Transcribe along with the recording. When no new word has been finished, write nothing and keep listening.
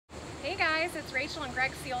guys, it's Rachel and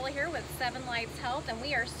Greg Ciola here with 7 Lights Health, and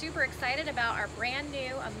we are super excited about our brand new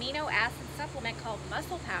amino acid supplement called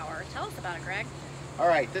Muscle Power. Tell us about it, Greg. All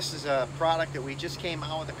right, this is a product that we just came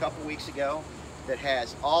out with a couple weeks ago that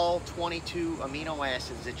has all 22 amino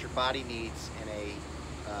acids that your body needs in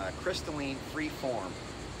a crystalline free form,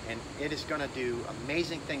 and it is going to do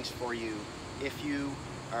amazing things for you if you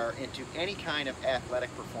are into any kind of athletic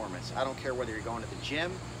performance. I don't care whether you're going to the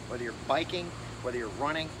gym, whether you're biking, whether you're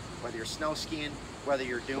running, whether you're snow skiing, whether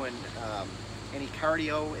you're doing any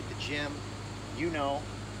cardio at the gym. You know,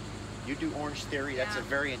 you do Orange Theory, that's a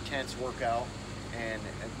very intense workout, and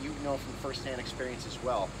you know from firsthand experience as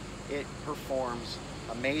well, it performs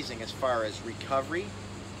amazing as far as recovery,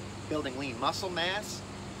 building lean muscle mass,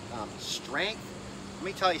 strength. Let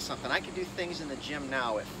me tell you something, I can do things in the gym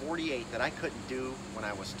now at 48 that I couldn't do when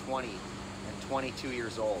I was 20 and 22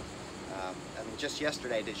 years old. I mean, just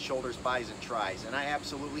yesterday I did shoulders, bis, and tris, and I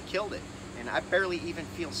absolutely killed it. And I barely even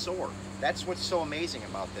feel sore. That's what's so amazing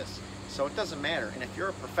about this. So it doesn't matter. And if you're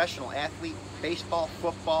a professional athlete, baseball,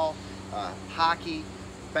 football, hockey,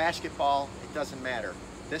 basketball, it doesn't matter.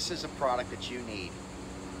 This is a product that you need.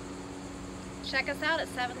 Check us out at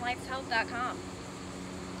 7lightshealth.com.